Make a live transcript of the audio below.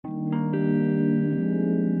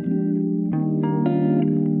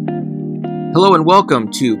Hello and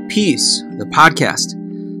welcome to Peace, the podcast.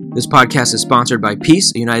 This podcast is sponsored by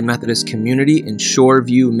Peace, a United Methodist community in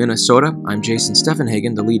Shoreview, Minnesota. I'm Jason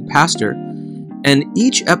Steffenhagen, the lead pastor, and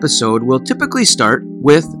each episode will typically start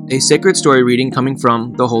with a sacred story reading coming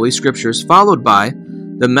from the Holy Scriptures, followed by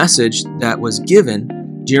the message that was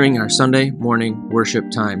given during our Sunday morning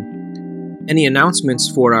worship time. Any announcements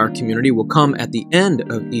for our community will come at the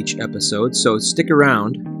end of each episode, so stick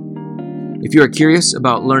around. If you are curious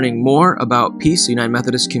about learning more about Peace, the United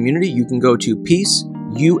Methodist community, you can go to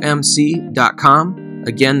peaceumc.com.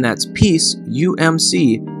 Again, that's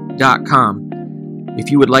peaceumc.com. If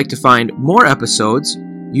you would like to find more episodes,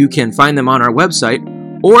 you can find them on our website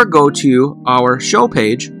or go to our show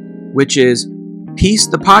page, which is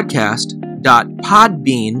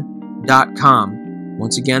peacethepodcast.podbean.com.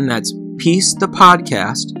 Once again, that's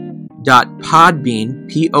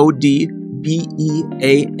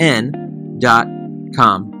peacethepodcast.podbean.com.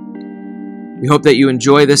 We hope that you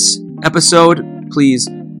enjoy this episode. Please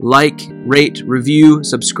like, rate, review,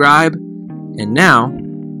 subscribe. And now,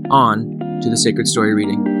 on to the sacred story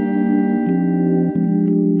reading.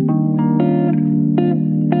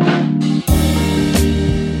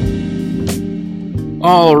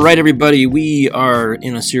 All right, everybody, we are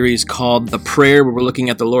in a series called The Prayer, where we're looking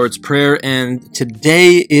at the Lord's Prayer, and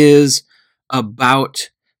today is about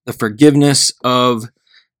the forgiveness of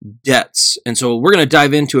debts. And so we're going to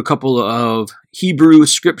dive into a couple of Hebrew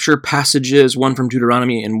scripture passages, one from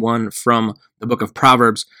Deuteronomy and one from the book of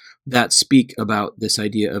Proverbs, that speak about this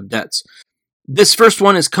idea of debts. This first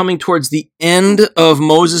one is coming towards the end of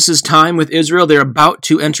Moses' time with Israel. They're about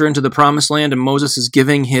to enter into the promised land, and Moses is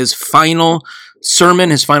giving his final sermon,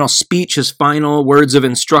 his final speech, his final words of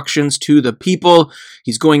instructions to the people.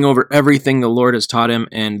 He's going over everything the Lord has taught him,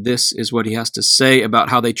 and this is what he has to say about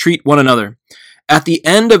how they treat one another. At the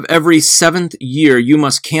end of every 7th year, you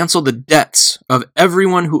must cancel the debts of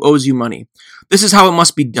everyone who owes you money. This is how it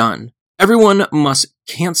must be done. Everyone must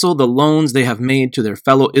cancel the loans they have made to their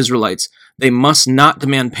fellow Israelites. They must not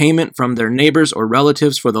demand payment from their neighbors or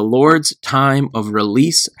relatives, for the Lord's time of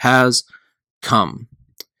release has come.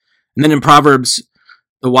 And then in Proverbs,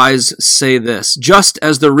 the wise say this: just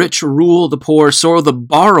as the rich rule the poor, so the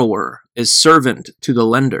borrower is servant to the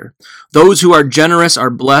lender. Those who are generous are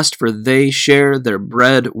blessed, for they share their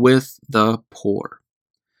bread with the poor.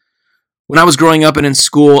 When I was growing up and in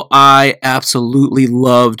school, I absolutely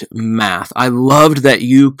loved math. I loved that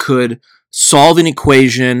you could solve an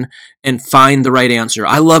equation and find the right answer.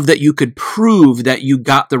 I loved that you could prove that you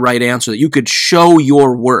got the right answer, that you could show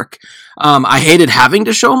your work. I hated having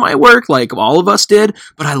to show my work like all of us did,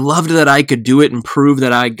 but I loved that I could do it and prove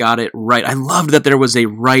that I got it right. I loved that there was a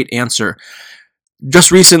right answer.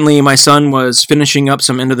 Just recently, my son was finishing up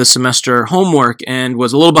some end of the semester homework and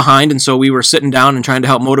was a little behind, and so we were sitting down and trying to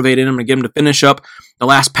help motivate him and get him to finish up the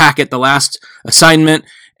last packet, the last assignment,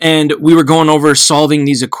 and we were going over solving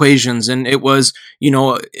these equations, and it was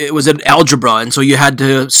an algebra, and so you had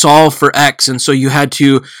to solve for x, and so you had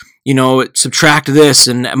to subtract this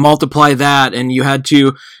and multiply that, and you had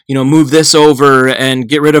to, move this over and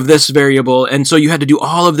get rid of this variable. And so you had to do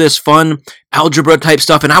all of this fun algebra type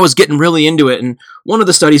stuff. And I was getting really into it. And one of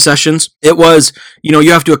the study sessions, it was,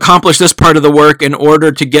 you have to accomplish this part of the work in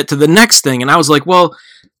order to get to the next thing. And I was like, well,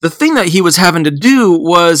 the thing that he was having to do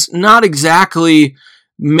was not exactly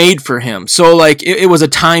made for him. So it was a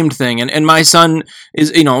timed thing. And my son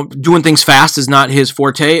is, doing things fast is not his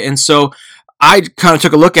forte. And so I kind of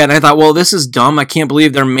took a look at it and I thought, well, this is dumb. I can't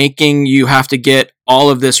believe they're making you have to get all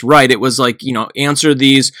of this right. It was answer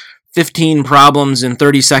these 15 problems in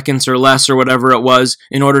 30 seconds or less or whatever it was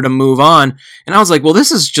in order to move on. And I was like, well,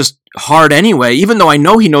 this is just hard anyway, even though I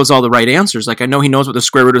know he knows all the right answers. I know he knows what the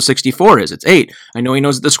square root of 64 is. It's 8. I know he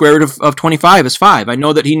knows that the square root of 25 is 5. I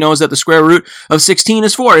know that he knows that the square root of 16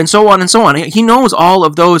 is 4, and so on and so on. He knows all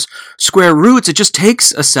of those square roots. It just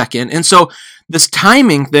takes a second. And so this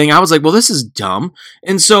timing thing, I was like, well, this is dumb.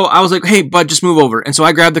 And so I was like, hey, bud, just move over. And so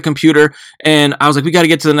I grabbed the computer and I was like, we got to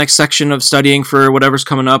get to the next section of studying for whatever's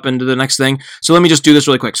coming up and to the next thing. So let me just do this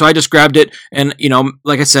really quick. So I just grabbed it and,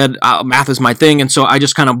 like I said, math is my thing. And so I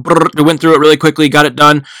just kind of went through it really quickly, got it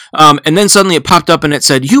done. And then suddenly it popped up and it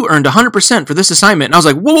said, you earned 100% for this assignment. And I was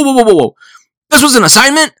like, whoa. This was an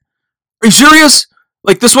assignment? Are you serious?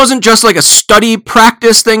 This wasn't just a study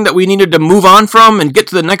practice thing that we needed to move on from and get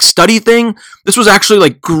to the next study thing. This was actually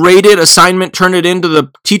graded assignment, turn it into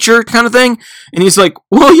the teacher kind of thing. And he's like,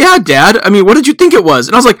 well, yeah, Dad. I mean, what did you think it was?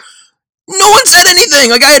 And I was like, no one said anything.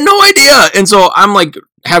 Like, I had no idea. And so I'm like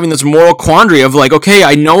having this moral quandary of like, okay,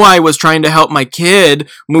 I know I was trying to help my kid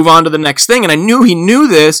move on to the next thing, and I knew he knew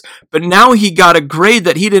this, but now he got a grade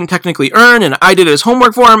that he didn't technically earn, and I did his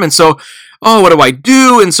homework for him, and so, oh, what do I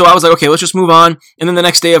do? And so I was like, okay, let's just move on. And then the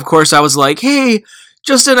next day, of course, I was like, hey,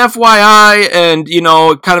 just an FYI, and,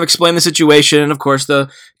 kind of explain the situation. And of course,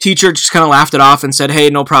 the teacher just kind of laughed it off and said, hey,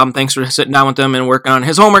 no problem. Thanks for sitting down with him and working on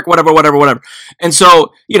his homework, whatever. And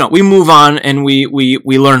so, we move on and we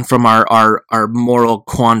learn from our moral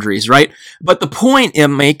quandaries, right? But the point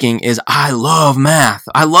I'm making is I love math.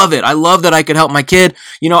 I love it. I love that I could help my kid.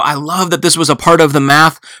 I love that this was a part of the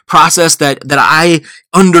math process that I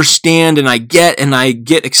understand and I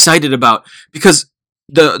get excited about, because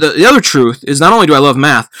the other truth is not only do I love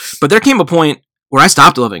math, but there came a point where I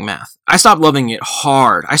stopped loving math. I stopped loving it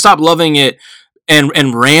hard. I stopped loving it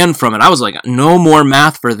and ran from it. I was like, no more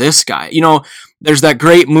math for this guy. There's that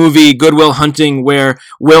great movie, Good Will Hunting, where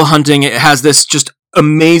Will Hunting has this just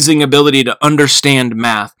amazing ability to understand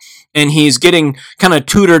math. And he's getting kind of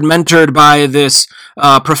tutored, mentored by this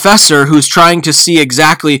professor who's trying to see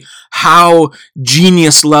exactly how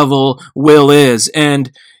genius level Will is.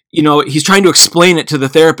 And he's trying to explain it to the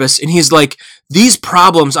therapist, and he's like, these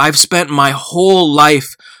problems I've spent my whole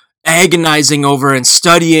life agonizing over and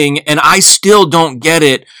studying, and I still don't get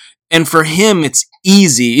it. And for him, it's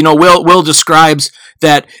easy. Will describes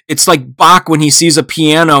that it's like Bach, when he sees a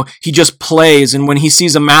piano, he just plays, and when he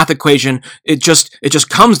sees a math equation, it just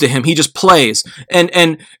comes to him. He just plays,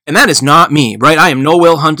 and that is not me, right? I am no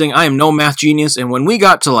Will Hunting. I am no math genius. And when we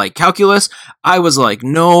got to like calculus, I was like,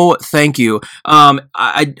 no, thank you.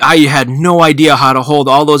 I had no idea how to hold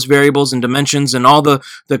all those variables and dimensions and all the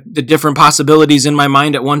different possibilities in my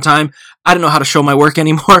mind at one time. I didn't know how to show my work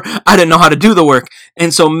anymore. I didn't know how to do the work.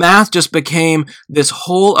 And so math just became this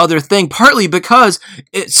whole other thing, partly because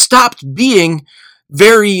it stopped being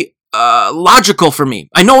very logical for me.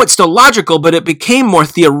 I know it's still logical, but it became more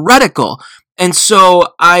theoretical. And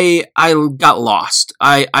so I got lost.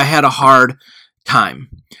 I had a hard time.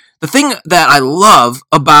 The thing that I love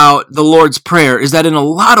about the Lord's Prayer is that in a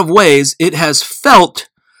lot of ways, it has felt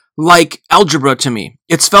like algebra to me.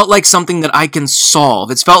 It's felt like something that I can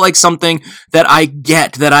solve. It's felt like something that I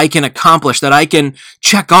get, that I can accomplish, that I can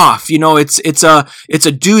check off. It's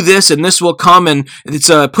a do this and this will come, and it's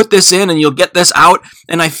a put this in and you'll get this out.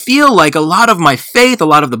 And I feel like a lot of my faith, a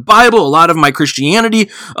lot of the Bible, a lot of my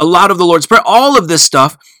Christianity, a lot of the Lord's Prayer, all of this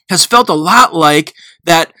stuff has felt a lot like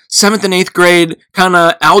that 7th and 8th grade kind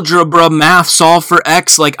of algebra math, solve for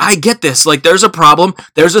X. Like, I get this. Like, there's a problem.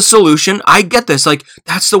 There's a solution. I get this. Like,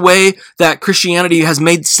 that's the way that Christianity has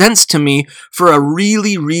made sense to me for a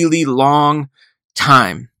really, really long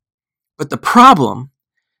time. But the problem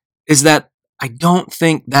is that I don't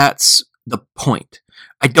think that's the point.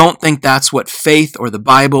 I don't think that's what faith or the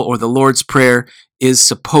Bible or the Lord's Prayer is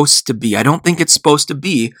supposed to be. I don't think it's supposed to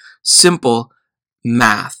be simple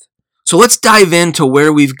math. So let's dive into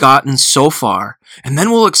where we've gotten so far, and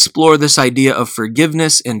then we'll explore this idea of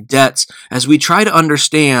forgiveness and debts as we try to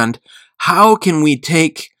understand how can we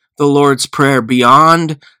take the Lord's Prayer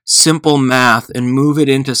beyond simple math and move it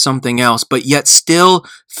into something else, but yet still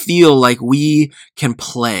feel like we can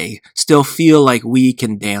play, still feel like we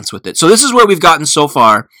can dance with it. So this is where we've gotten so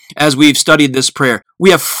far as we've studied this prayer. We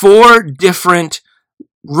have 4 different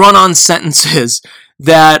run-on sentences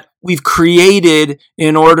that we've created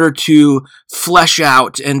in order to flesh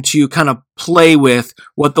out and to kind of play with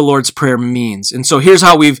what the Lord's Prayer means. And so here's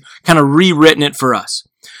how we've kind of rewritten it for us.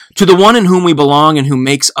 To the one in whom we belong and who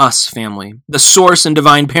makes us family, the source and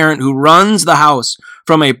divine parent who runs the house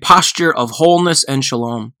from a posture of wholeness and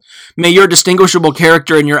shalom. May your distinguishable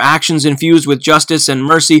character and your actions infused with justice and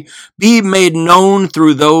mercy be made known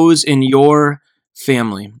through those in your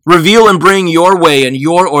family. Reveal and bring your way and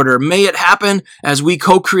your order. May it happen as we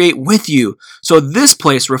co-create with you. So this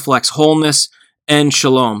place reflects wholeness and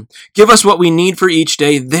shalom. Give us what we need for each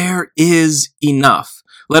day. There is enough.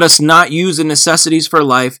 Let us not use the necessities for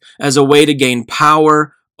life as a way to gain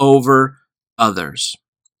power over others.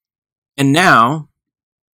 And now,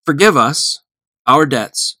 forgive us our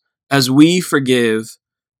debts as we forgive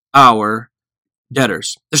our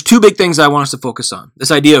debtors. There's 2 big things I want us to focus on.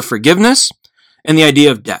 This idea of forgiveness and the idea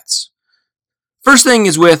of debts. First thing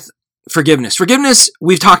is with forgiveness. Forgiveness,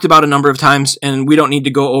 we've talked about a number of times, and we don't need to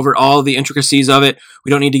go over all the intricacies of it. We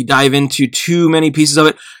don't need to dive into too many pieces of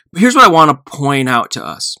it. But here's what I want to point out to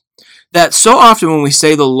us. that so often when we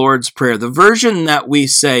say the Lord's Prayer, the version that we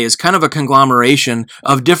say is kind of a conglomeration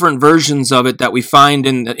of different versions of it that we find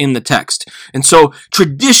in the text. And so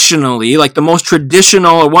traditionally, like the most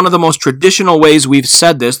traditional, or one of the most traditional ways we've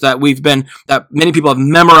said this, that many people have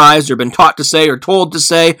memorized or been taught to say or told to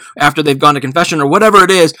say after they've gone to confession or whatever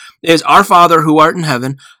it is Our Father who art in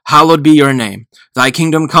heaven, hallowed be your name. Thy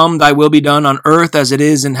kingdom come, thy will be done on earth as it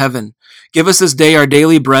is in heaven. Give us this day our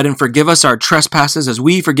daily bread, and forgive us our trespasses as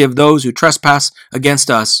we forgive those who trespass against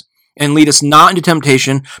us. And lead us not into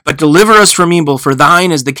temptation, but deliver us from evil. For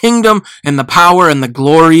thine is the kingdom and the power and the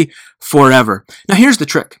glory forever. Now here's the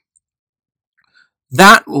trick.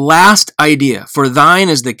 That last idea, for thine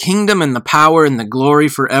is the kingdom and the power and the glory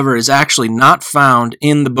forever, is actually not found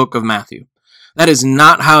in the book of Matthew. That is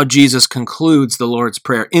not how Jesus concludes the Lord's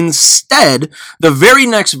Prayer. Instead, the very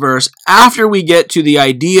next verse, after we get to the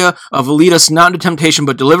idea of lead us not into temptation,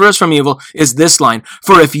 but deliver us from evil, is this line.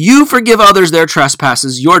 For if you forgive others their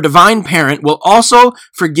trespasses, your divine parent will also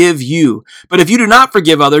forgive you. But if you do not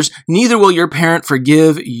forgive others, neither will your parent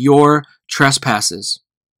forgive your trespasses.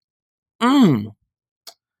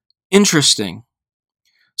 Interesting.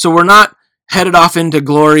 So we're not headed off into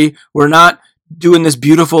glory. We're not doing this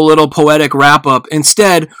beautiful little poetic wrap up.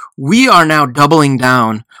 Instead, we are now doubling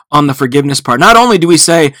down on the forgiveness part. Not only do we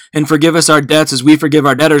say, and forgive us our debts as we forgive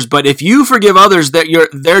our debtors, but if you forgive others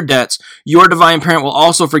their debts, your divine parent will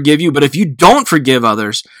also forgive you. But if you don't forgive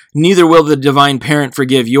others, neither will the divine parent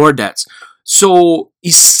forgive your debts. So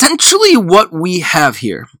essentially what we have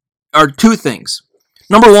here are two things.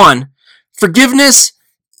 Number one, forgiveness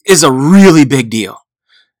is a really big deal.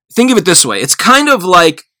 Think of it this way. It's kind of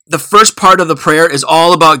like the first part of the prayer is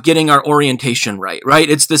all about getting our orientation right?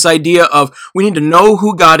 It's this idea of we need to know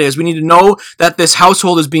who God is. We need to know that this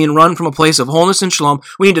household is being run from a place of wholeness and shalom.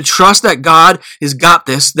 We need to trust that God has got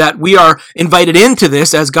this, that we are invited into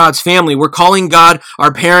this as God's family. We're calling God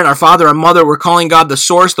our parent, our father, our mother. We're calling God the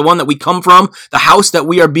source, the one that we come from, the house that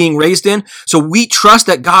we are being raised in. So we trust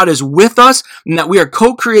that God is with us and that we are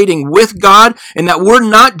co-creating with God and that we're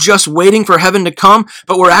not just waiting for heaven to come,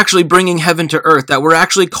 but we're actually bringing heaven to earth, that we're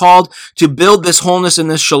actually called to build this wholeness and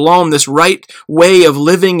this shalom, this right way of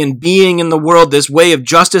living and being in the world, this way of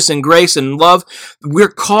justice and grace and love. We're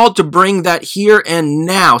called to bring that here and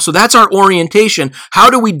now. So that's our orientation. How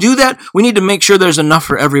do we do that? We need to make sure there's enough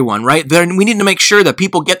for everyone, right? We need to make sure that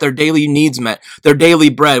people get their daily needs met, their daily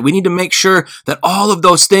bread. We need to make sure that all of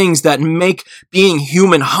those things that make being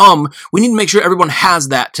human hum, we need to make sure everyone has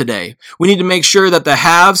that today. We need to make sure that the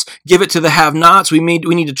haves give it to the have-nots. We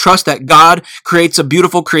need to trust that God creates a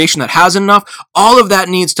beautiful creation that has enough. All of that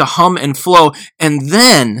needs to hum and flow. And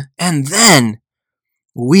then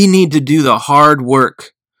we need to do the hard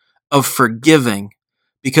work of forgiving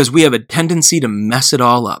because we have a tendency to mess it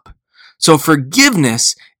all up. So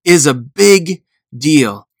forgiveness is a big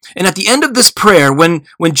deal. And at the end of this prayer, when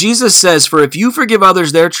Jesus says, for if you forgive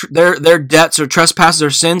others their debts or trespasses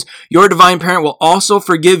or sins, your divine parent will also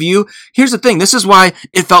forgive you. Here's the thing. This is why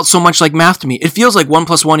it felt so much like math to me. It feels like 1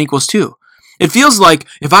 + 1 = 2. It feels like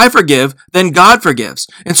if I forgive, then God forgives.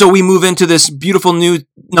 And so we move into this beautiful new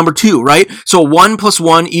number 2, right? So 1 +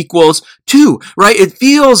 1 = 2, right? It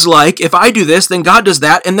feels like if I do this, then God does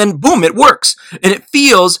that, and then boom, it works. And it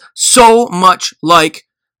feels so much like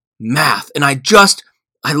math. And I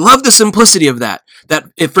love the simplicity of that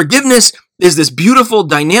if forgiveness is this beautiful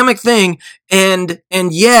dynamic thing, and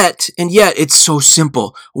yet it's so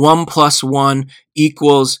simple. 1 + 1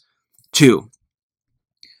 = 2.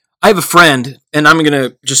 I have a friend, and I'm going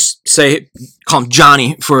to just call him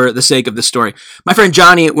Johnny for the sake of this story. My friend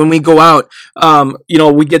Johnny, when we go out,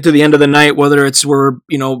 we get to the end of the night, whether it's we're,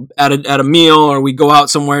 at a meal or we go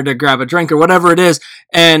out somewhere to grab a drink or whatever it is.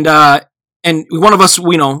 And one of us,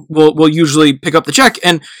 will usually pick up the check.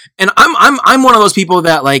 And I'm one of those people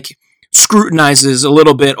that like scrutinizes a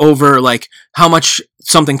little bit over like how much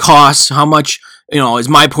something costs, how much, is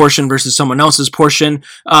my portion versus someone else's portion.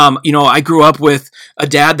 I grew up with a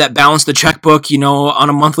dad that balanced the checkbook, on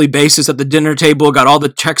a monthly basis at the dinner table, got all the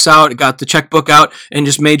checks out, got the checkbook out, and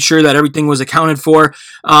just made sure that everything was accounted for.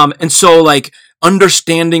 And so like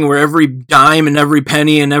understanding where every dime and every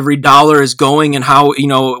penny and every dollar is going and how,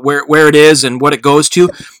 where it is and what it goes to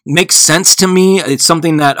makes sense to me. It's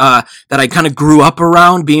something that I kind of grew up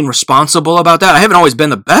around, being responsible about that. I haven't always been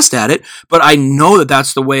the best at it, but I know that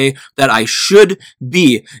that's the way that I should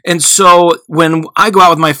be. And so when I go out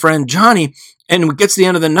with my friend Johnny, and it gets to the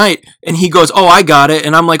end of the night, and he goes, oh, I got it.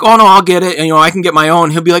 And I'm like, oh, no, I'll get it. And, I can get my own.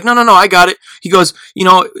 He'll be like, no, I got it. He goes,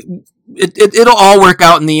 it'll all work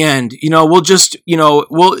out in the end. We'll just,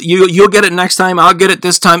 you'll get it next time. I'll get it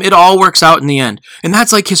this time. It all works out in the end. And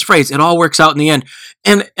that's like his phrase. It all works out in the end.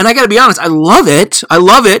 And I gotta be honest, I love it. I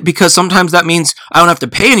love it because sometimes that means I don't have to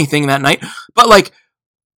pay anything that night. But like,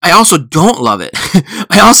 I also don't love it.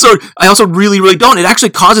 I also really, really don't. It actually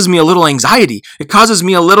causes me a little anxiety. It causes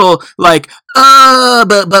me a little like,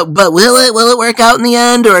 but will it work out in the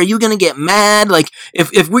end? Or are you going to get mad? Like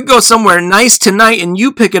if we go somewhere nice tonight and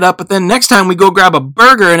you pick it up, but then next time we go grab a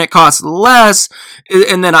burger and it costs less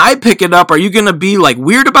and then I pick it up, are you going to be like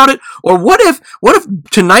weird about it? Or what if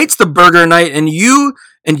tonight's the burger night and you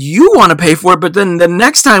want to pay for it, but then the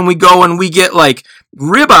next time we go and we get like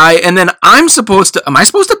ribeye, and then am I supposed to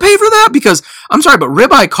pay for that? Because I'm sorry, but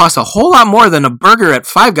ribeye costs a whole lot more than a burger at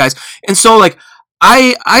Five Guys. And so like,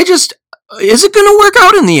 I just, is it going to work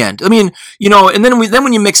out in the end? I mean, and then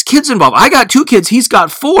when you mix kids involved, I got 2 kids, he's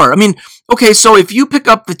got 4. I mean, okay, so if you pick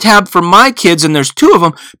up the tab for my kids and there's 2 of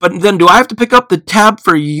them, but then do I have to pick up the tab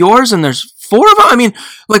for yours and there's 4 of them? I mean,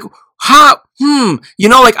 like, how,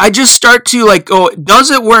 like I just start to like go,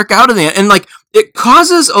 does it work out in the end? And like, it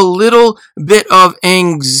causes a little bit of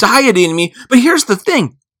anxiety in me. But here's the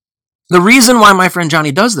thing. The reason why my friend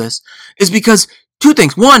Johnny does this is because 2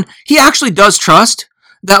 things. 1, he actually does trust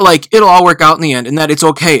that like it'll all work out in the end and that it's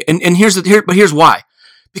okay. And here's why.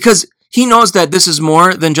 Because he knows that this is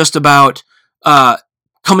more than just about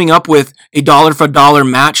coming up with a dollar for dollar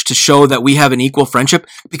match to show that we have an equal friendship,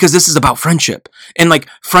 because this is about friendship. And like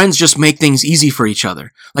friends just make things easy for each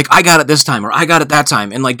other. Like I got it this time or I got it that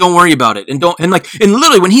time, and like don't worry about it. And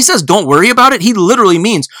literally when he says don't worry about it, he literally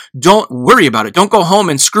means don't worry about it. Don't go home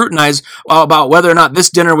and scrutinize about whether or not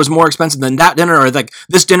this dinner was more expensive than that dinner, or like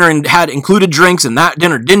this dinner had included drinks and that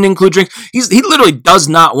dinner didn't include drinks. He literally does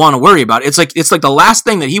not want to worry about it. It's like the last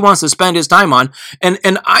thing that he wants to spend his time on. And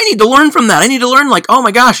I need to learn from that. I need to learn like, oh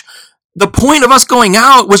my gosh, the point of us going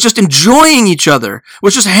out was just enjoying each other,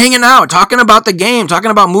 was just hanging out, talking about the game,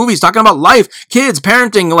 talking about movies, talking about life, kids,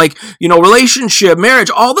 parenting, like, relationship, marriage,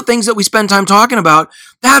 all the things that we spend time talking about.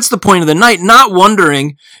 That's the point of the night, not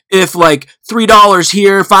wondering if like $3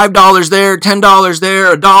 here, $5 there, $10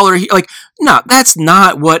 there, $1 here. Like, no, that's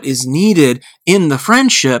not what is needed in the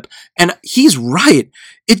friendship. And he's right.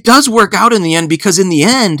 It does work out in the end, because in the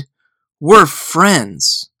end, we're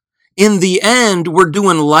friends. In the end, we're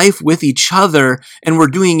doing life with each other and we're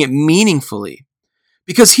doing it meaningfully.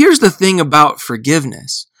 Because here's the thing about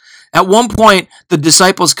forgiveness. At one point, the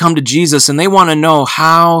disciples come to Jesus and they want to know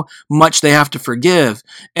how much they have to forgive.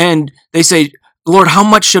 And they say, Lord, how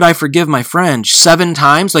much should I forgive my friend? 7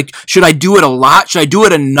 times? Like, should I do it a lot? Should I do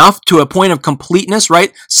it enough to a point of completeness,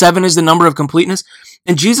 right? 7 is the number of completeness.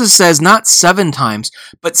 And Jesus says not 7 times,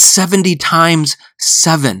 but 70 times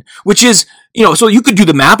 7, which is, so you could do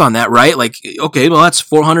the math on that, right? Like, okay, well, that's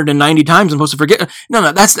 490 times I'm supposed to forget.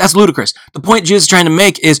 No, that's ludicrous. The point Jesus is trying to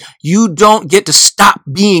make is you don't get to stop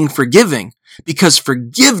being forgiving, because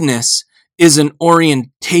forgiveness is an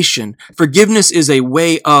orientation. Forgiveness is a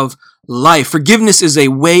way of life. Forgiveness is a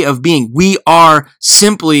way of being. We are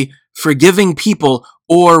simply forgiving people,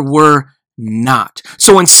 or we're not.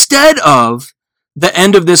 So instead of the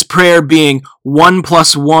end of this prayer being 1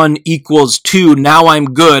 + 1 = 2. Now I'm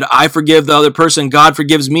good. I forgive the other person. God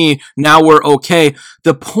forgives me. Now we're okay.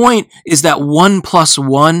 The point is that 1 +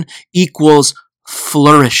 1 =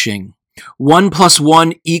 flourishing. 1 +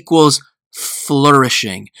 1 =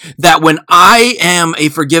 flourishing. That when I am a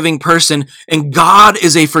forgiving person and God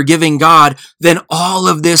is a forgiving God, then all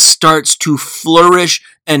of this starts to flourish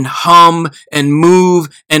and hum and move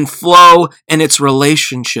and flow, and it's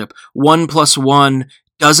relationship. 1 + 1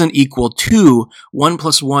 doesn't equal 2. 1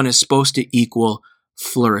 + 1 is supposed to equal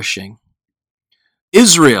flourishing.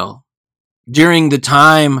 Israel, during the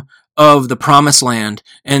time of the promised land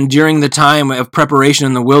and during the time of preparation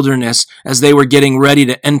in the wilderness, as they were getting ready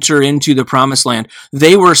to enter into the promised land,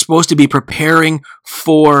 they were supposed to be preparing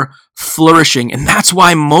for flourishing. And that's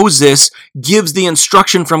why Moses gives the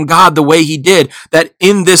instruction from God the way he did, that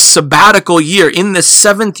in this sabbatical year, in this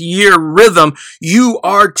 7th year rhythm, you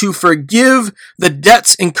are to forgive the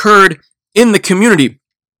debts incurred in the community.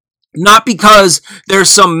 Not because there's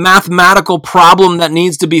some mathematical problem that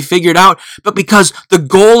needs to be figured out, but because the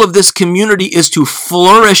goal of this community is to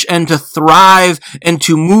flourish and to thrive and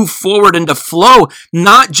to move forward and to flow,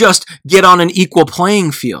 not just get on an equal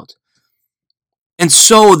playing field. And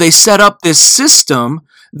so they set up this system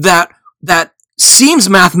that seems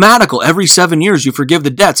mathematical. Every 7 years you forgive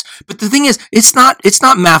the debts. But the thing is, it's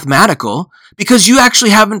not mathematical, because you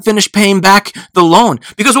actually haven't finished paying back the loan.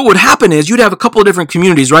 Because what would happen is you'd have a couple of different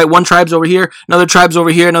communities, right? One tribe's over here, another tribe's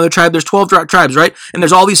over here, another tribe. There's 12 tribes, right? And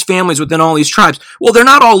there's all these families within all these tribes. Well, they're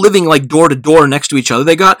not all living like door to door next to each other.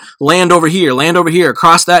 They got land over here,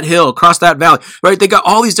 across that hill, across that valley, right? They got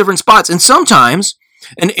all these different spots. And sometimes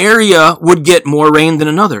an area would get more rain than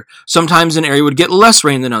another. Sometimes an area would get less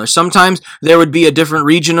rain than another. Sometimes there would be a different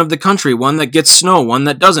region of the country, one that gets snow, one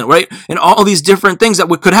that doesn't, right? And all these different things that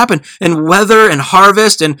could happen. And weather and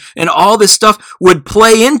harvest and all this stuff would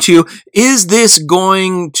play into, is this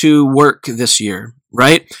going to work this year?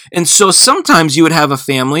 Right? And so sometimes you would have a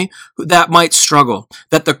family that might struggle,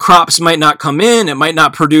 that the crops might not come in, it might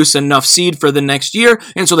not produce enough seed for the next year,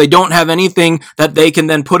 and so they don't have anything that they can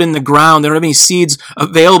then put in the ground. They don't have any seeds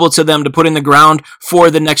available to them to put in the ground for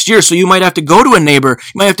the next year. So you might have to go to a neighbor,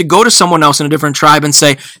 you might have to go to someone else in a different tribe and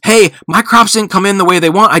say, hey, my crops didn't come in the way they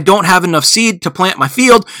want. I don't have enough seed to plant my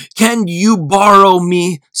field. Can you borrow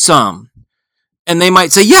me some? And they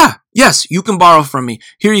might say, yes, you can borrow from me.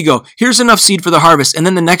 Here you go. Here's enough seed for the harvest. And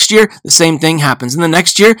then the next year, the same thing happens. And the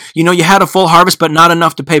next year, you had a full harvest, but not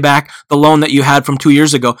enough to pay back the loan that you had from 2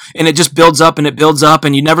 years ago. And it just builds up and it builds up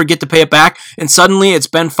and you never get to pay it back. And suddenly it's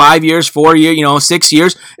been 5 years, 4 years, 6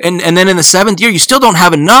 years. And then in the seventh year, you still don't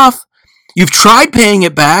have enough. You've tried paying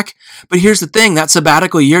it back. But here's the thing, that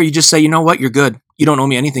sabbatical year, you just say, you know what? You're good. You don't owe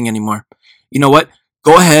me anything anymore. You know what?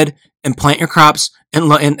 Go ahead and plant your crops and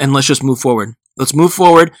let's just move forward. Let's move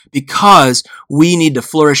forward because we need to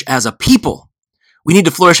flourish as a people. We need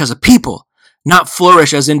to flourish as a people, not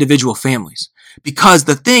flourish as individual families. Because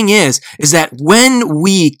the thing is that when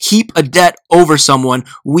we keep a debt over someone,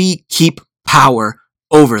 we keep power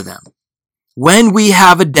over them. When we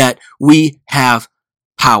have a debt, we have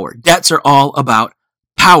power. Debts are all about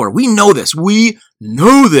power. We know this.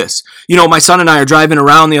 My son and I are driving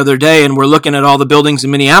around the other day and we're looking at all the buildings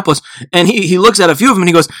in Minneapolis and he looks at a few of them and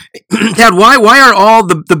he goes, Dad, why are all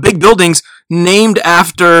the big buildings named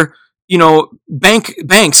after,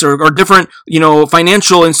 banks or different,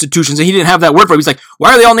 financial institutions? And he didn't have that word for it. He's like,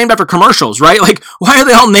 why are they all named after commercials, right? Like, why are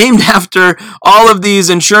they all named after all of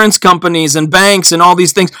these insurance companies and banks and all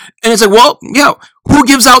these things? And it's like, well, yeah, who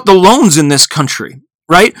gives out the loans in this country?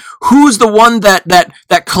 Right? Who's the one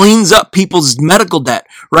that cleans up people's medical debt,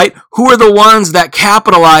 right? Who are the ones that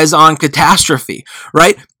capitalize on catastrophe,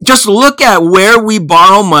 right? Just look at where we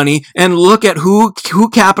borrow money and look at who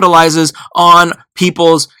capitalizes on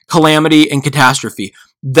people's calamity and catastrophe.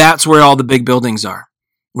 That's where all the big buildings are,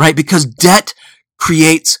 right? Because debt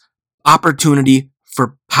creates opportunity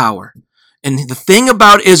for power. And the thing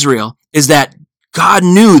about Israel is that God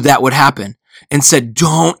knew that would happen and said,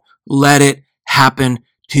 don't let it happen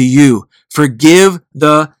to you. Forgive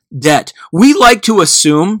the debt. We like to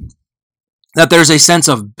assume that there's a sense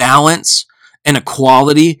of balance and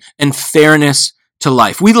equality and fairness to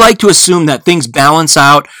life. We like to assume that things balance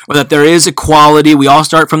out or that there is equality. We all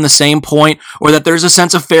start from the same point, or that there's a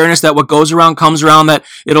sense of fairness, that what goes around comes around, that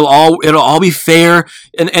it'll all be fair.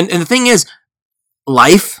 And the thing is,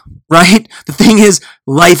 life, right? The thing is,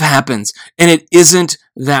 life happens and it isn't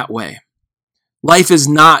that way. Life is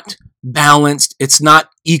not balanced. It's not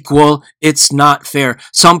equal. It's not fair.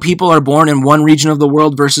 Some people are born in one region of the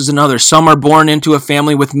world versus another. Some are born into a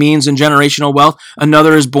family with means and generational wealth.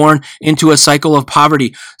 Another is born into a cycle of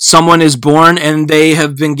poverty. Someone is born and they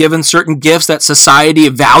have been given certain gifts that society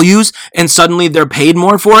values, and suddenly they're paid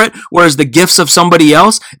more for it, whereas the gifts of somebody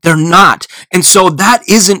else, they're not. And so that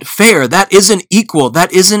isn't fair. That isn't equal.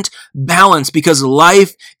 That isn't balanced, because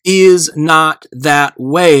life is not that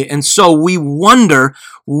way. And so we wonder,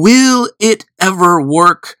 will it ever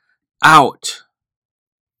work out?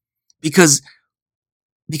 Because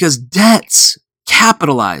debts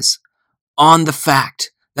capitalize on the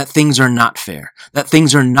fact that things are not fair, that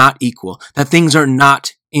things are not equal, that things are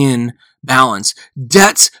not in balance.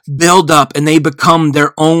 Debts build up and they become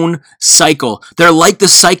their own cycle. They're like the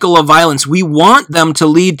cycle of violence. We want them to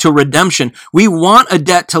lead to redemption. We want a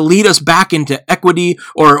debt to lead us back into equity,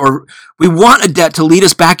 or we want a debt to lead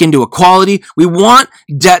us back into equality. We want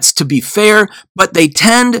debts to be fair, but they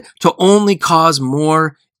tend to only cause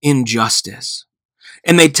more injustice.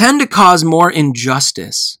 And they tend to cause more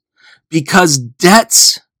injustice because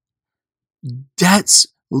debts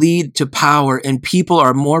lead to power, and people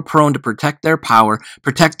are more prone to protect their power,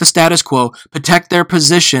 protect the status quo, protect their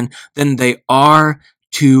position than they are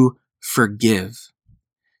to forgive.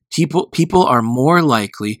 People are more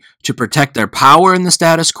likely to protect their power in the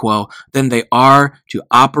status quo than they are to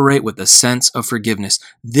operate with a sense of forgiveness.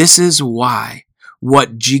 This is why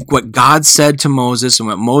what God said to Moses and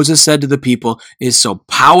what Moses said to the people is so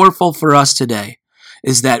powerful for us today.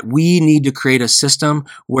 is that we need to create a system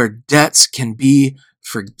where debts can be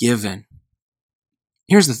forgiven.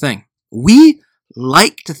 Here's the thing. We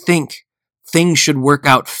like to think things should work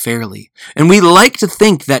out fairly. And we like to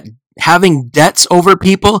think that having debts over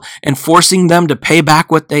people and forcing them to pay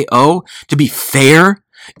back what they owe to be fair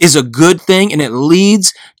is a good thing, and it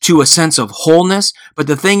leads to a sense of wholeness. But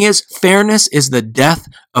the thing is, fairness is the death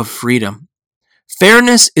of freedom.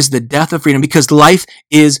 Fairness is the death of freedom because life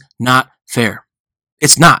is not fair.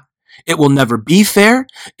 It's not. It will never be fair.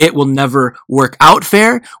 It will never work out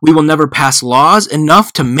fair. We will never pass laws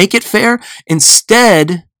enough to make it fair.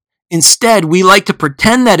 Instead, we like to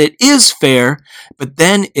pretend that it is fair, but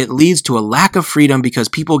then it leads to a lack of freedom because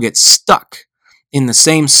people get stuck in the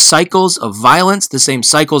same cycles of violence, the same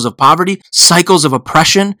cycles of poverty, cycles of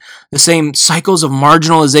oppression, the same cycles of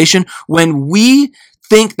marginalization. When we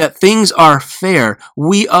think that things are fair,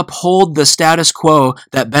 we uphold the status quo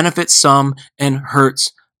that benefits some and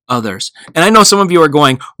hurts others. And I know some of you are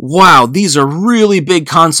going, wow, these are really big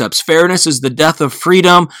concepts. Fairness is the death of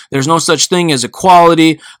freedom. There's no such thing as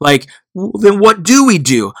equality. Like, then what do we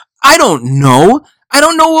do? I don't know. I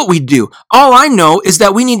don't know what we do. All I know is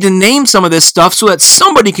that we need to name some of this stuff so that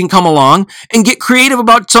somebody can come along and get creative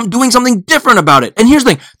about doing something different about it. And here's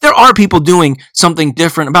the thing. There are people doing something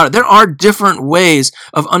different about it. There are different ways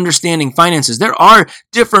of understanding finances. There are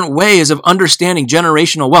different ways of understanding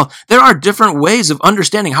generational wealth. There are different ways of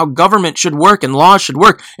understanding how government should work and laws should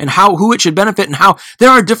work and who it should benefit and how.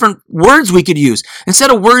 There are different words we could use. Instead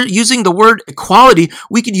of using the word equality,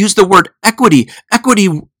 we could use the word equity. Equity,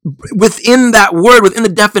 within that word, within the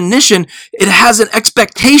definition, it has an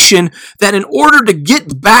expectation that in order to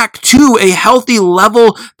get back to a healthy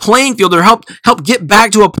level playing field or help get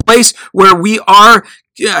back to a place where we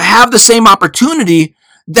have the same opportunity,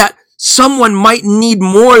 that someone might need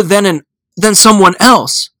more than someone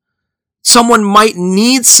else. Someone might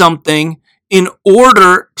need something in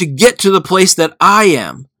order to get to the place that I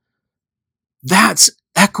am. That's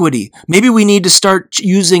equity. Maybe we need to start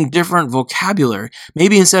using different vocabulary.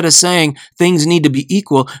 Maybe instead of saying things need to be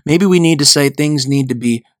equal, maybe we need to say things need to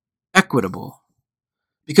be equitable.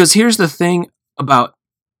 Because here's the thing about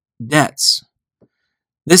debts.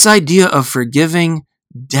 This idea of forgiving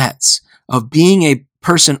debts, of being a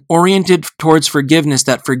person oriented towards forgiveness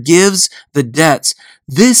that forgives the debts,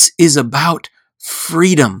 this is about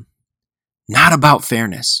freedom, not about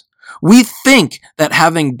fairness. We think that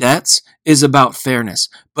having debts is about fairness,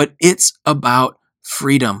 but it's about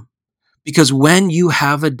freedom. Because when you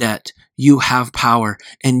have a debt, you have power,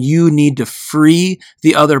 and you need to free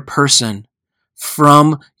the other person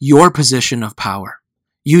from your position of power.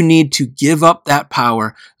 You need to give up that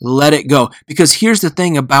power, let it go. Because here's the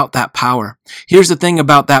thing about that power. Here's the thing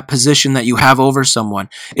about that position that you have over someone,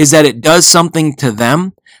 is that it does something to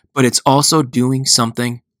them, but it's also doing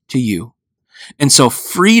something to you. And so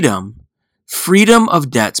freedom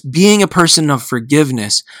of debts, being a person of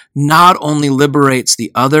forgiveness, not only liberates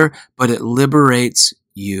the other, but it liberates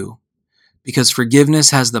you. Because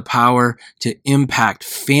forgiveness has the power to impact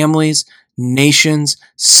families, nations,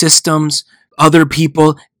 systems, other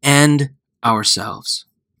people, and ourselves.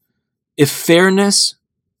 If fairness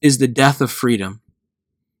is the death of freedom,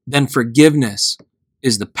 then forgiveness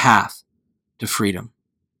is the path to freedom.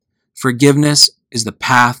 Forgiveness is the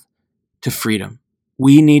path to freedom.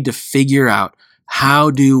 We need to figure out,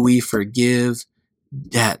 how do we forgive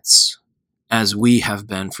debts as we have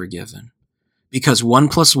been forgiven? Because 1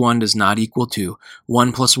 + 1 does not equal 2.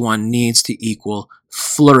 1 + 1 needs to equal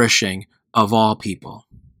flourishing of all people.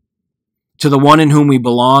 To the one in whom we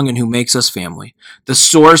belong and who makes us family, the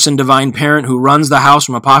source and divine parent who runs the house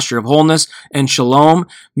from a posture of wholeness and shalom,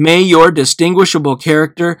 may your distinguishable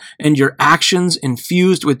character and your actions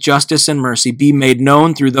infused with justice and mercy be made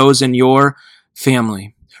known through those in your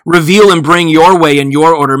family. Reveal and bring your way and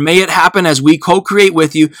your order. May it happen as we co-create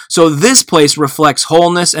with you, so this place reflects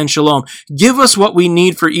wholeness and shalom. Give us what we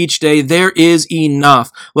need for each day. There is enough.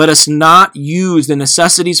 Let us not use the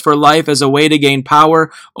necessities for life as a way to gain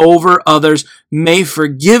power over others. May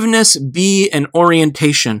forgiveness be an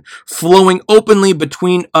orientation, flowing openly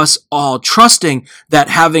between us all, trusting that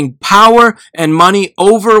having power and money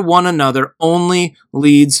over one another only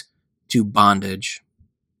leads to bondage.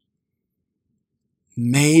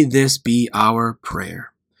 May this be our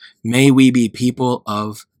prayer. May we be people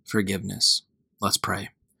of forgiveness. Let's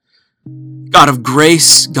pray. God of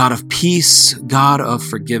grace, God of peace, God of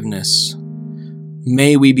forgiveness,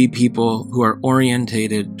 May we be people who are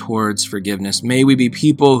orientated towards forgiveness. May we be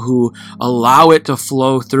people who allow it to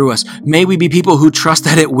flow through us. May we be people who trust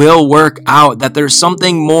that it will work out, that there's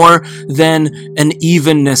something more than an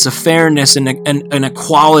evenness, a fairness, an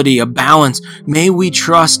equality, a balance. May we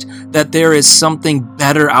trust that there is something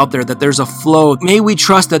better out there, that there's a flow. May we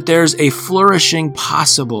trust that there's a flourishing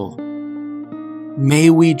possible.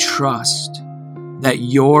 May we trust that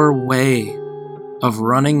your way of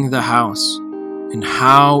running the house and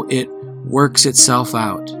how it works itself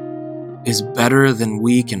out is better than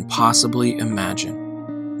we can possibly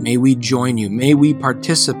imagine. May we join you. May we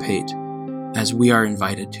participate as we are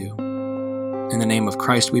invited to. In the name of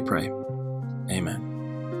Christ we pray. Amen.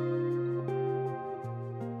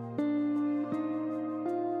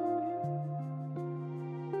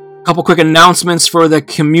 A couple quick announcements for the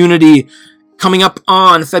community. Coming up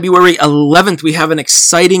on February 11th, we have an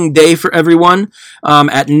exciting day for everyone.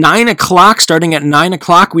 At 9 o'clock, starting at 9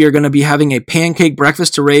 o'clock, we are going to be having a pancake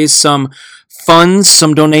breakfast to raise some funds,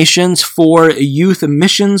 some donations for youth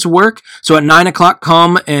missions work. So at 9 o'clock,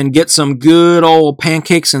 come and get some good old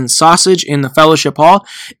pancakes and sausage in the fellowship hall.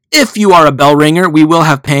 If you are a bell ringer, we will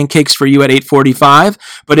have pancakes for you at 8:45.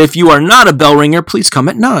 But if you are not a bell ringer, please come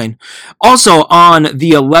at 9. Also on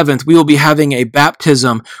the 11th, we will be having a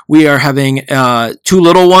baptism. We are having two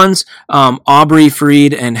little ones, Aubrey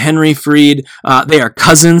Freed and Henry Freed. They are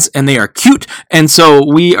cousins and they are cute. And so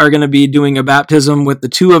we are going to be doing a baptism with the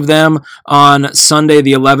two of them on Sunday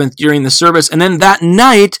the 11th during the service. And then that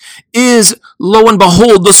night is, lo and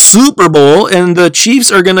behold, the Super Bowl. And the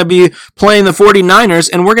Chiefs are going to be playing the 49ers.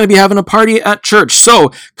 And we're going to be having a party at church.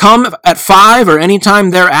 So come at 5 or anytime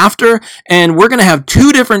thereafter, and we're going to have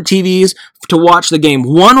two different TVs to watch the game.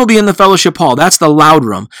 One will be in the fellowship hall. That's the loud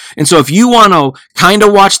room. And so if you want to kind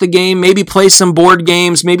of watch the game, maybe play some board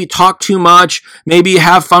games, maybe talk too much, maybe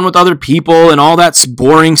have fun with other people and all that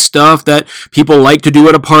boring stuff that people like to do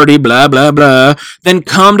at a party, blah, blah, blah, then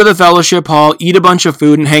come to the fellowship hall, eat a bunch of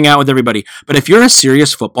food, and hang out with everybody. But if you're a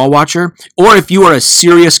serious football watcher, or if you are a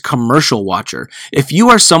serious commercial watcher, if you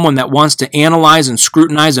are someone that wants to analyze and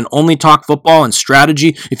scrutinize and only talk football and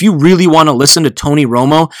strategy, if you really want to listen to Tony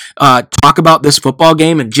Romo talk about this football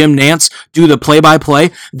game and Jim Nance do the play-by-play,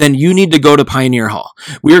 then you need to go to Pioneer Hall.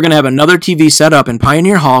 We are going to have another TV set up in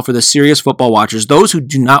Pioneer Hall for the serious football watchers, those who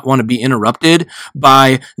do not want to be interrupted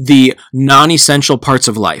by the non-essential parts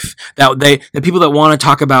of life. The people that want to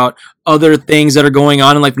talk about other things that are going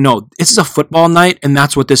on in life. No, this is a football night, and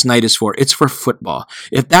that's what this night is for. It's for football.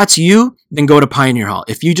 If that's you, then go to Pioneer Hall.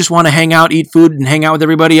 If you just want to hang out, eat food, and hang out with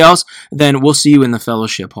everybody else, then we'll see you in the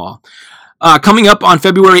fellowship hall. Coming up on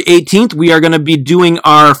February 18th, we are going to be doing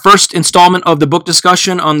our first installment of the book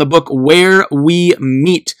discussion on the book Where We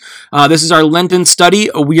Meet. This is our Lenten study.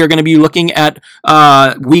 We are going to be looking at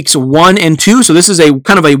weeks 1 and 2. So this is a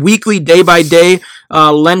kind of a weekly, day-by-day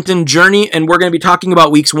Lenten journey, and we're going to be talking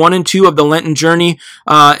about weeks 1 and 2 of the Lenten journey,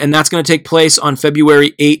 and that's going to take place on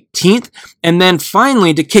February 18th. And then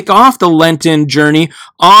finally, to kick off the Lenten journey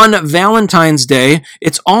on Valentine's Day,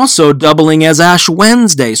 it's also doubling as Ash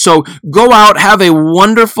Wednesday. So go out, have a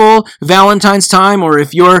wonderful Valentine's time, or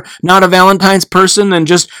if you're not a Valentine's person, then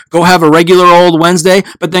just go have a regular old Wednesday,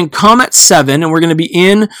 but then come at 7, and we're going to be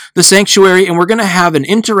in the sanctuary, and we're going to have an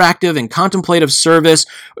interactive and contemplative service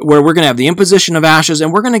where we're going to have the imposition of ashes,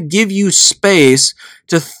 and we're going to give you space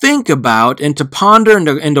to think about and to ponder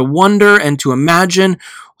and to wonder and to imagine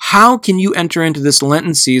how can you enter into this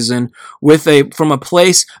Lenten season from a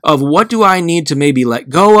place of what do I need to maybe let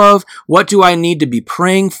go of? What do I need to be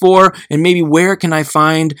praying for? And maybe where can I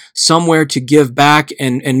find somewhere to give back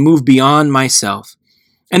and move beyond myself?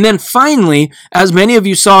 And then finally, as many of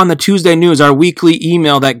you saw in the Tuesday News, our weekly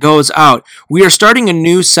email that goes out, we are starting a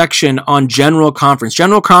new section on General Conference.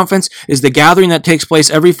 General Conference is the gathering that takes place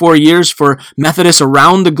every 4 years for Methodists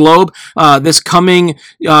around the globe. This coming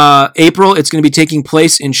April, it's going to be taking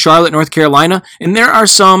place in Charlotte, North Carolina. And there are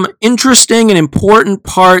some interesting and important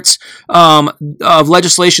parts of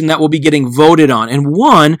legislation that will be getting voted on. And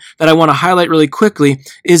one that I want to highlight really quickly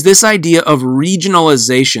is this idea of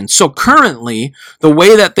regionalization. So currently, the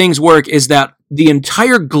way that things work is that the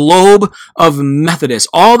entire globe of Methodists,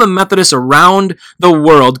 all the Methodists around the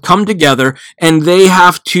world come together and they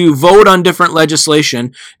have to vote on different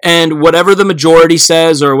legislation, and whatever the majority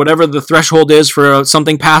says or whatever the threshold is for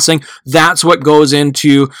something passing, that's what goes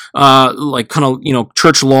into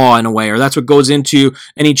church law in a way, or that's what goes into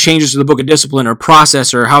any changes to the Book of Discipline or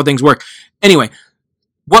process or how things work. Anyway,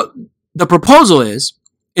 what the proposal is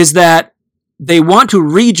that they want to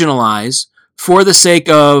regionalize for the sake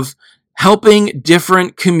of helping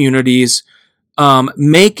different communities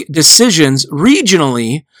make decisions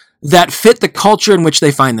regionally that fit the culture in which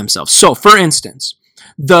they find themselves. So, for instance,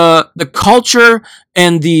 the culture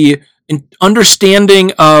and the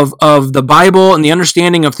understanding of the Bible and the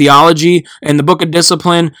understanding of theology and the book of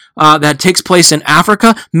discipline that takes place in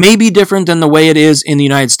Africa may be different than the way it is in the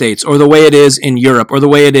United States or the way it is in Europe or the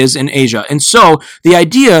way it is in Asia. And so the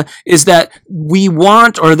idea is that we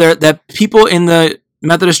want, or that people in the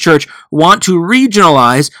Methodist Church want to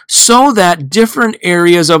regionalize so that different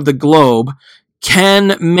areas of the globe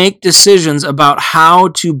can make decisions about how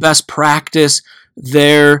to best practice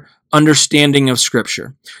their understanding of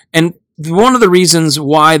Scripture. And one of the reasons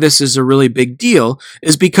why this is a really big deal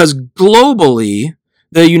is because globally,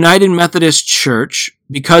 the United Methodist Church,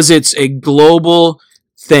 because it's a global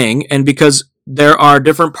thing and because there are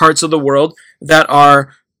different parts of the world that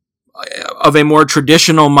are of a more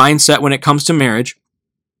traditional mindset when it comes to marriage,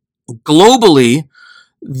 globally,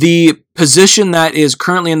 the position that is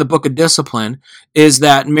currently in the Book of Discipline is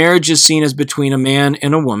that marriage is seen as between a man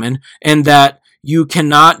and a woman, and that you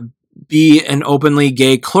cannot be an openly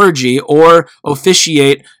gay clergy or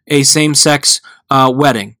officiate a same-sex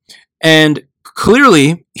wedding. And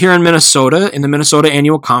clearly, here in Minnesota, in the Minnesota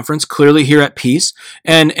Annual Conference, clearly here at Peace,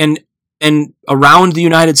 and around the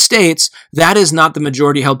United States, that is not the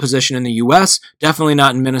majority held position in the U.S., definitely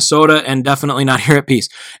not in Minnesota, and definitely not here at Peace.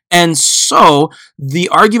 And so the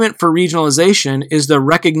argument for regionalization is the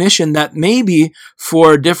recognition that maybe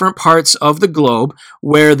for different parts of the globe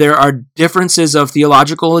where there are differences of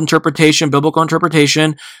theological interpretation, biblical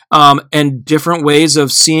interpretation, and different ways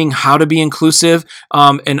of seeing how to be inclusive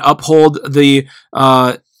and uphold the,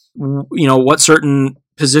 what certain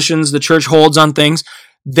positions the church holds on things,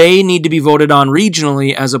 they need to be voted on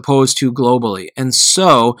regionally as opposed to globally. And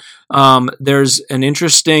so there's an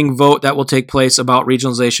interesting vote that will take place about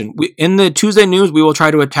regionalization. In the Tuesday News, we will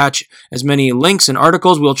try to attach as many links and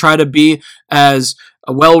articles. We'll try to be as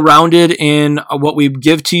well-rounded in what we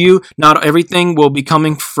give to you. Not everything will be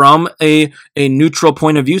coming from a neutral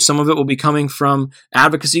point of view. Some of it will be coming from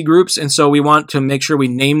advocacy groups, and so we want to make sure we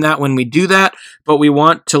name that when we do that, but we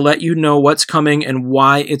want to let you know what's coming and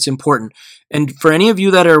why it's important. And for any of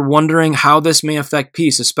you that are wondering how this may affect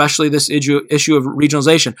Peace, especially this issue of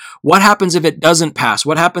regionalization, what happens if it doesn't pass?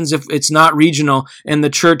 What happens if it's not regional and the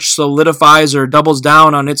church solidifies or doubles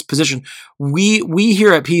down on its position? We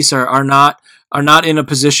here at Peace are not in a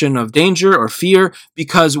position of danger or fear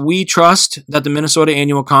because we trust that the Minnesota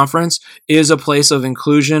Annual Conference is a place of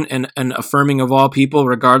inclusion and affirming of all people,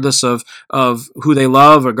 regardless of who they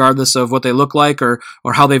love, regardless of what they look like or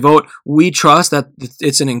how they vote. We trust that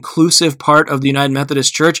it's an inclusive part of the United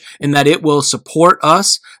Methodist Church and that it will support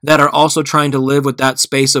us that are also trying to live with that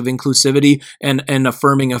space of inclusivity and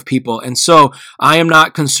affirming of people. And so I am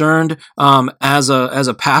not concerned as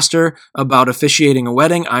a pastor about officiating a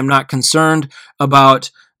wedding. I'm not concerned about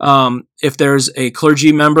if there's a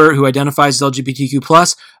clergy member who identifies as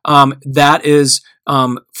LGBTQ+, that is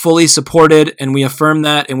fully supported, and we affirm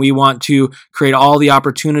that, and we want to create all the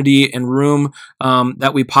opportunity and room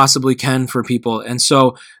that we possibly can for people. And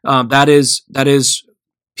so that is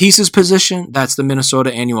Peace's position. That's the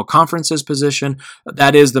Minnesota Annual Conference's position.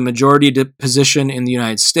 That is the majority position in the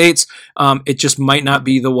United States. It just might not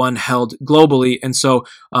be the one held globally. And so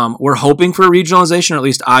we're hoping for regionalization, or at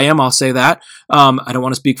least I am. I'll say that. I don't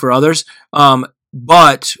want to speak for others.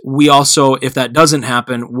 But we also, if that doesn't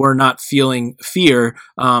happen, we're not feeling fear.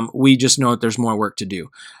 We just know that there's more work to do.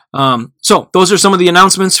 So those are some of the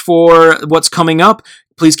announcements for what's coming up.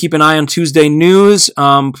 Please keep an eye on Tuesday News.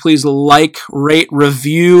 Please like, rate,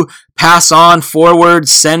 review, pass on, forward,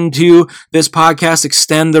 send to this podcast,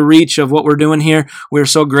 extend the reach of what we're doing here. We're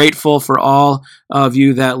so grateful for all of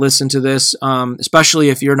you that listen to this, especially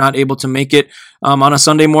if you're not able to make it on a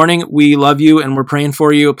Sunday morning. We love you and we're praying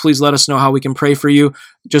for you. Please let us know how we can pray for you.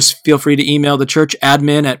 Just feel free to email the church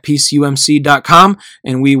admin at peaceumc.com,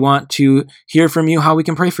 and we want to hear from you how we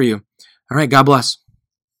can pray for you. All right, God bless.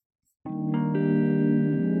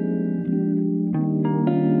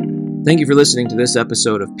 Thank you for listening to this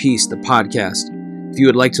episode of Peace, the podcast. If you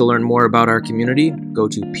would like to learn more about our community, go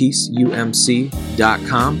to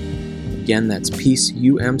peaceumc.com. Again, that's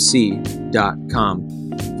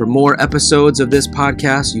peaceumc.com. For more episodes of this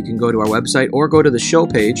podcast, you can go to our website or go to the show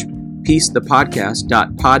page,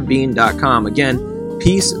 peacethepodcast.podbean.com. Again,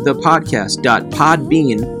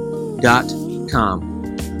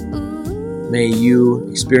 peacethepodcast.podbean.com. May you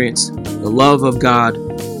experience the love of God,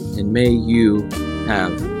 and may you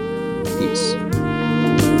have peace.